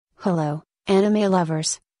Hello, anime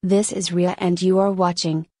lovers, this is Ria and you are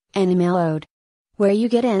watching Anime Load, where you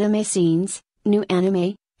get anime scenes, new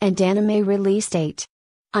anime, and anime release date.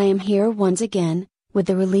 I am here once again, with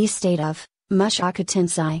the release date of Mushoku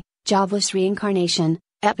Tensei, Jobless Reincarnation,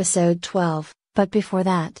 Episode 12, but before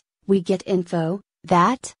that, we get info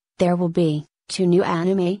that there will be 2 new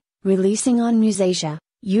anime releasing on Musasia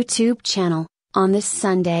YouTube channel on this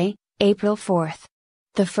Sunday, April 4th.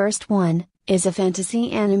 The first one is a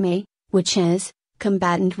fantasy anime, which is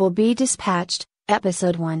Combatant Will Be Dispatched,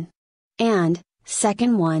 Episode 1. And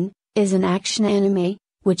second one is an action anime,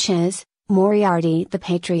 which is Moriarty the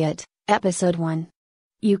Patriot, Episode 1.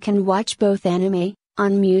 You can watch both anime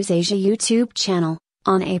on Musasia YouTube channel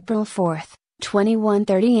on April 4th,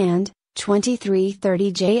 21:30 and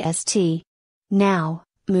 23:30 JST. Now,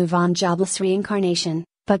 move on Jobless Reincarnation,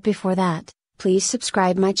 but before that, please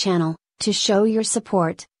subscribe my channel to show your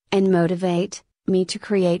support and motivate me to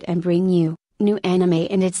create and bring you new anime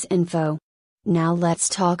and its info. Now let's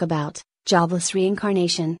talk about Jobless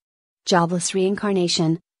Reincarnation. Jobless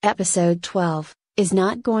Reincarnation, Episode 12, is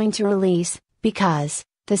not going to release because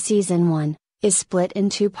the Season 1 is split in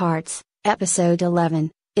 2 parts. Episode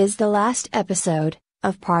 11 is the last episode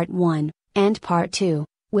of Part 1, and Part 2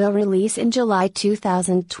 will release in July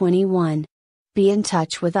 2021. Be in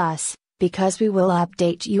touch with us, because we will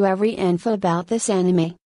update you every info about this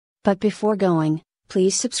anime. But before going,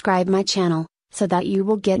 please subscribe my channel, so that you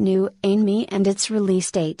will get new anime and its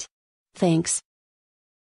release date. Thanks.